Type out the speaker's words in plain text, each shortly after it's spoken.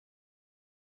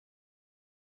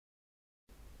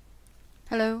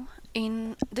Hello,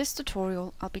 in this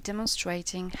tutorial I'll be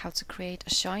demonstrating how to create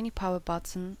a shiny power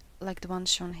button like the one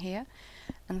shown here,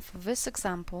 and for this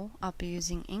example I'll be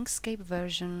using Inkscape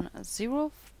version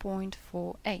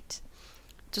 0.48.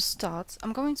 To start,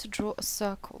 I'm going to draw a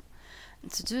circle,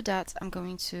 and to do that I'm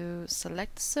going to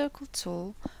select the circle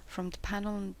tool from the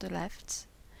panel on the left.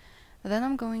 Then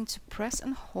I'm going to press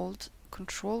and hold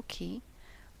Control key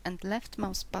and left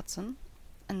mouse button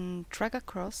and drag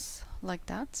across like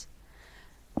that.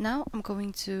 Now I'm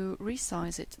going to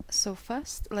resize it. So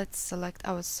first let's select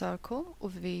our circle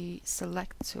with the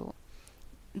select tool.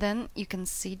 Then you can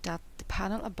see that the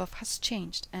panel above has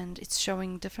changed and it's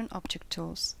showing different object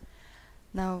tools.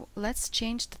 Now let's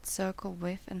change that circle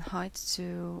width and height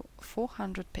to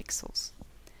 400 pixels.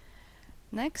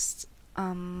 Next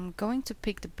I'm going to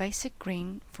pick the basic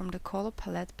green from the color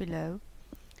palette below.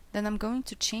 Then I'm going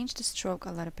to change the stroke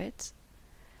a little bit.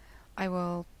 I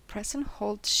will press and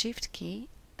hold Shift key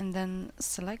and then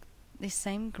select the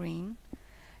same green.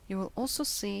 You will also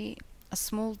see a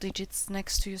small digits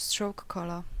next to your stroke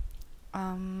color.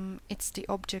 It's the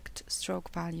object stroke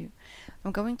value.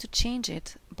 I'm going to change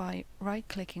it by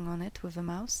right-clicking on it with a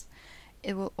mouse.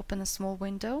 It will open a small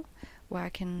window where I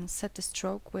can set the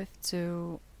stroke width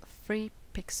to 3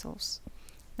 pixels.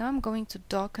 Now I'm going to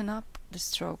darken up the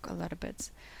stroke a little bit,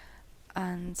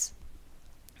 and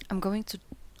I'm going to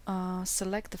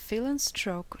select the Fill and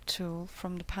Stroke tool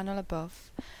from the panel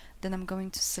above. Then I'm going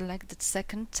to select the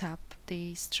second tab,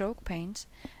 the Stroke Paint,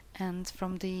 and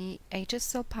from the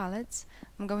HSL palette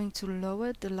I'm going to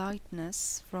lower the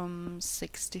lightness from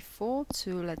 64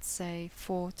 to, let's say,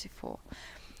 44.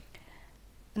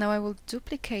 Now I will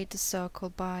duplicate the circle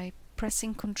by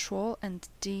pressing Ctrl and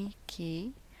D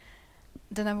key.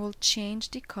 Then I will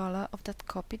change the color of that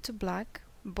copy to black,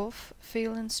 both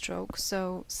fill and stroke,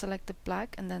 so select the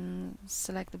black and then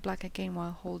select the black again while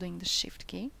holding the Shift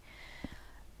key.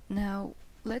 Now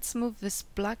let's move this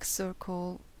black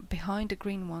circle behind the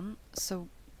green one, so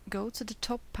go to the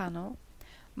top panel,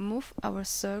 move our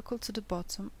circle to the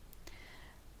bottom,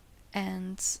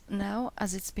 and now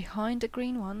as it's behind the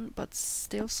green one but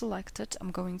still selected,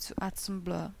 I'm going to add some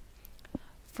blur.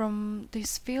 From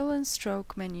this fill and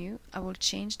stroke menu I will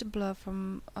change the blur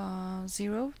from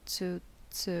 0 to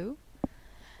 2,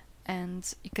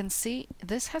 and you can see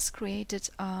this has created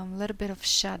a little bit of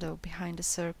shadow behind the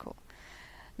circle.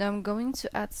 Now I'm going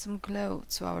to add some glow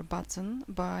to our button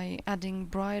by adding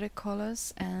brighter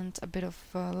colors and a bit of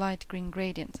light green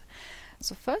gradient.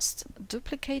 So first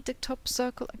duplicate the top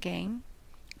circle again,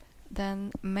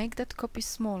 then make that copy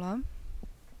smaller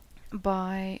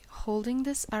by holding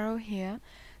this arrow here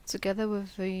together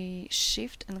with the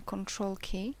Shift and Control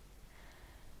key.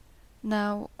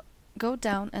 Now go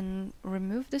down and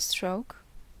remove the stroke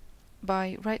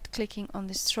by right-clicking on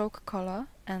the stroke color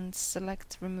and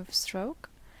select Remove Stroke.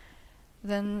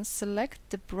 Then select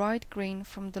the bright green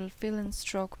from the Fill and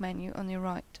Stroke menu on your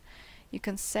right. You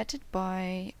can set it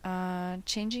by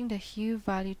changing the hue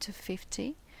value to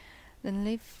 50, then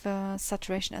leave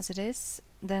saturation as it is,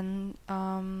 then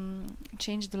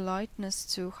change the lightness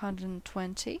to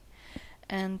 120,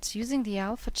 and using the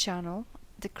alpha channel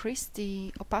decrease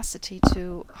the opacity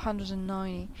to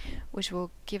 190, which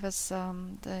will give us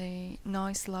the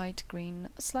nice light green,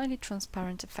 slightly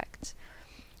transparent effect.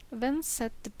 Then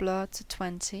set the blur to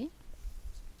 20,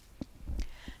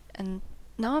 and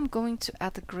now I'm going to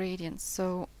add a gradient,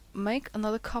 so make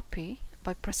another copy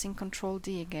by pressing Ctrl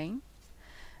D again,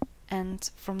 and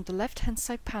from the left hand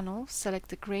side panel select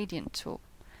the gradient tool,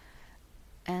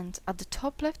 and at the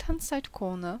top left hand side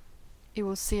corner you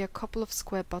will see a couple of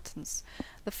square buttons.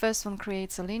 The first one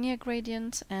creates a linear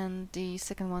gradient and the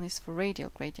second one is for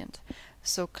radial gradient.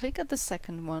 So click at the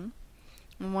second one,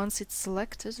 and once it's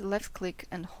selected, left click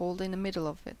and hold in the middle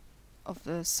of it, of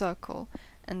the circle,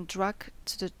 and drag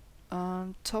to the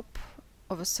top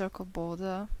of a circle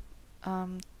border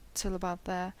till about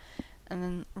there, and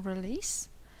then release.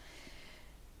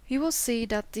 You will see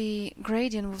that the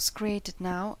gradient was created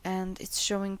now, and it's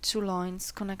showing two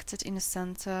lines connected in the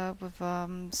center with a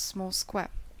small square.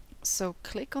 So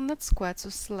click on that square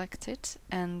to select it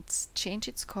and change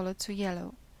its color to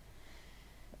yellow.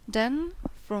 Then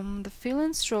from the Fill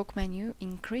and Stroke menu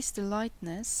increase the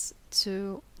lightness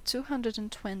to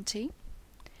 220.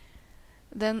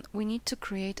 Then we need to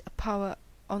create a power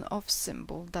on-off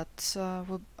symbol that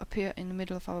will appear in the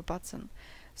middle of our button.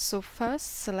 So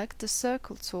first select the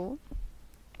circle tool,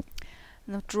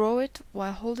 now draw it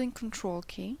while holding Control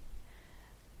key,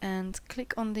 and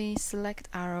click on the select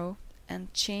arrow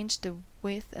and change the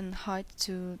width and height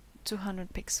to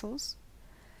 200 pixels.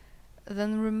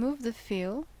 Then remove the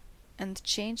fill and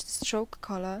change the stroke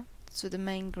color to the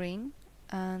main green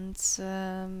And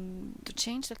to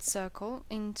change that circle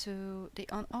into the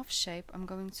on-off shape, I'm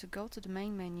going to go to the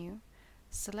main menu,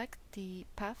 select the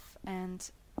path and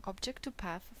object to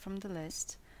path from the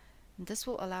list. And this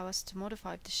will allow us to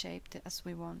modify the shape as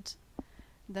we want.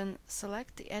 Then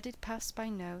select the Edit Paths by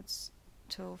Nodes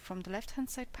tool from the left hand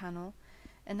side panel,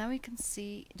 and now you can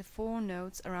see the 4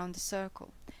 nodes around the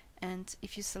circle. And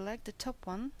if you select the top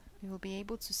one, you will be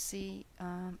able to see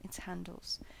its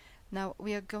handles. Now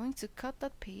we are going to cut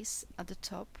that piece at the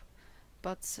top,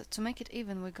 but to make it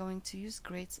even, we're going to use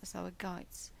grids as our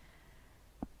guides.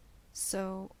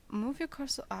 So move your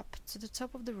cursor up to the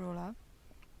top of the ruler,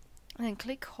 and then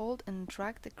click, hold and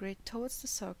drag the grid towards the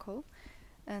circle,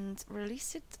 and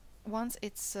release it once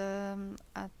it's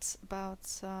at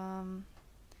about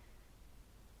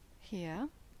here.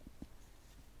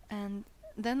 And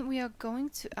then we are going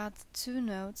to add 2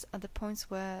 nodes at the points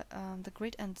where the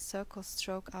grid and the circle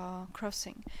stroke are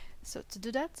crossing. So to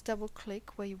do that, double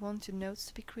click where you want your nodes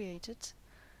to be created,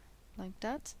 like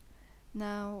that.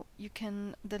 Now you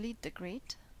can delete the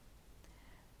grid,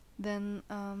 then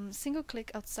single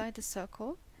click outside the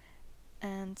circle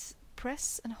and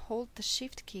press and hold the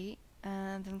Shift key,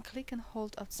 and then click and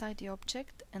hold outside the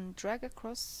object and drag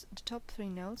across the top 3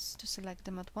 nodes to select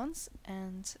them at once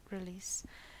and release.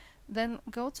 Then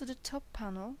go to the top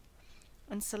panel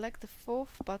and select the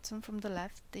 4th button from the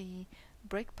left, the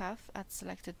break path at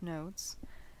selected nodes.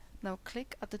 Now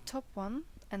click at the top one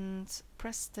and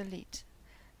press delete,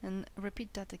 and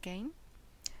repeat that again.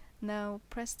 Now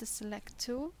press the select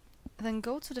tool, then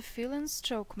go to the fill and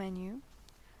stroke menu,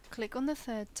 click on the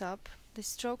 3rd tab, the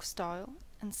stroke style,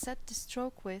 and set the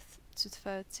stroke width to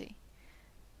 30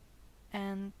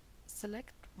 and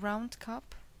select round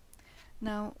cup.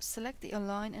 Now select the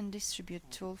Align and Distribute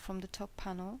tool from the top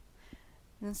panel,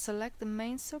 then select the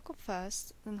main circle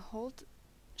first, then hold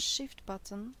Shift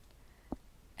button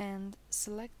and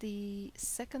select the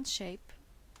 2nd shape,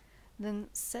 then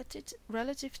set it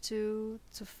relative to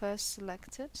first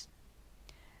selected,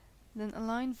 then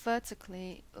align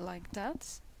vertically like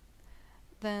that,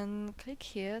 then click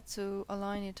here to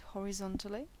align it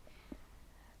horizontally.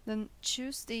 Then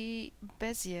choose the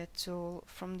Bezier tool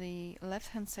from the left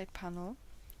hand side panel,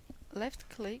 left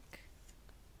click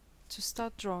to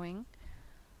start drawing,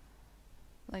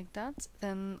 like that,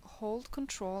 then hold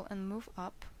Ctrl and move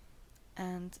up,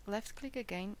 and left click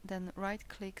again, then right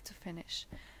click to finish.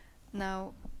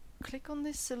 Now click on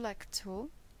the select tool,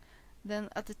 then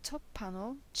at the top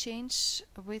panel change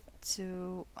width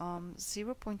to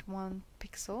 0.1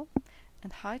 pixel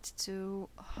and height to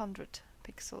 100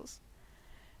 pixels.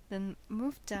 Then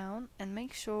move down and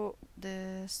make sure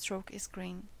the stroke is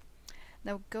green.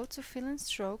 Now go to fill and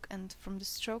stroke, and from the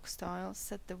stroke style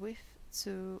set the width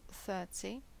to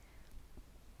 30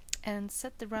 and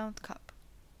set the round cup.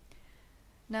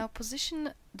 Now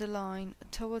position the line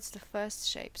towards the first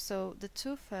shape, so the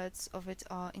 2/3 of it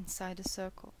are inside the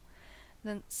circle.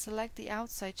 Then select the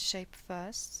outside shape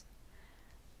first,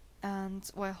 and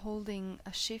while holding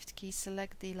a Shift key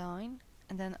select the line,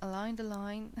 and then align the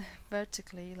line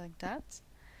vertically like that.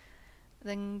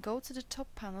 Then go to the top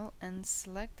panel and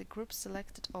select the group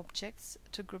selected objects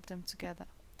to group them together.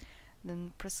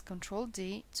 Then press Ctrl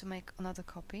D to make another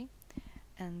copy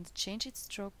and change its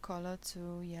stroke color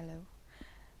to yellow.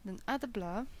 Then add a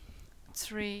blur,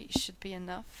 3 should be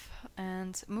enough,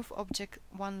 and move object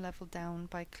 1 level down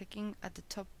by clicking at the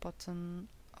top button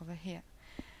over here.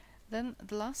 Then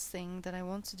the last thing that I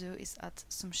want to do is add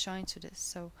some shine to this,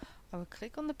 so I will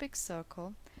click on the big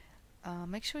circle,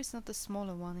 make sure it's not the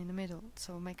smaller one in the middle,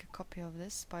 so make a copy of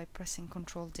this by pressing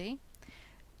Ctrl D,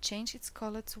 change its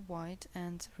color to white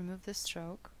and remove the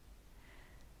stroke.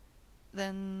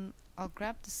 Then I'll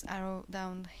grab this arrow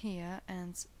down here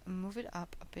and move it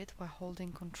up a bit while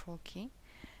holding Ctrl key,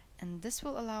 and this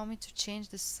will allow me to change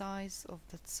the size of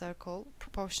that circle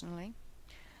proportionally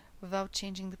without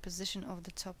changing the position of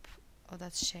the top of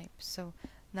that shape. So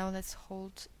now let's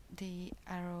hold the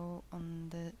arrow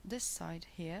on this side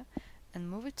here and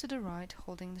move it to the right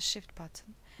holding the Shift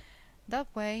button. That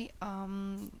way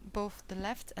both the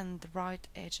left and the right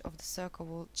edge of the circle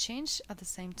will change at the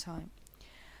same time.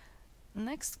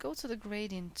 Next, go to the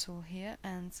gradient tool here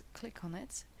and click on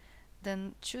it,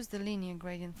 then choose the linear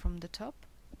gradient from the top,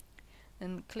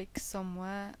 then click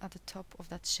somewhere at the top of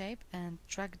that shape and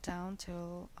drag down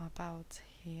till about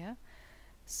here,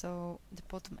 so the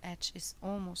bottom edge is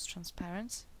almost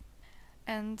transparent.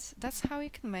 And that's how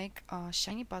you can make a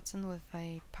shiny button with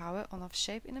a power on-off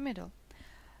shape in the middle.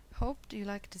 Hope you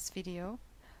liked this video.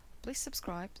 Please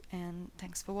subscribe, and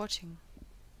thanks for watching.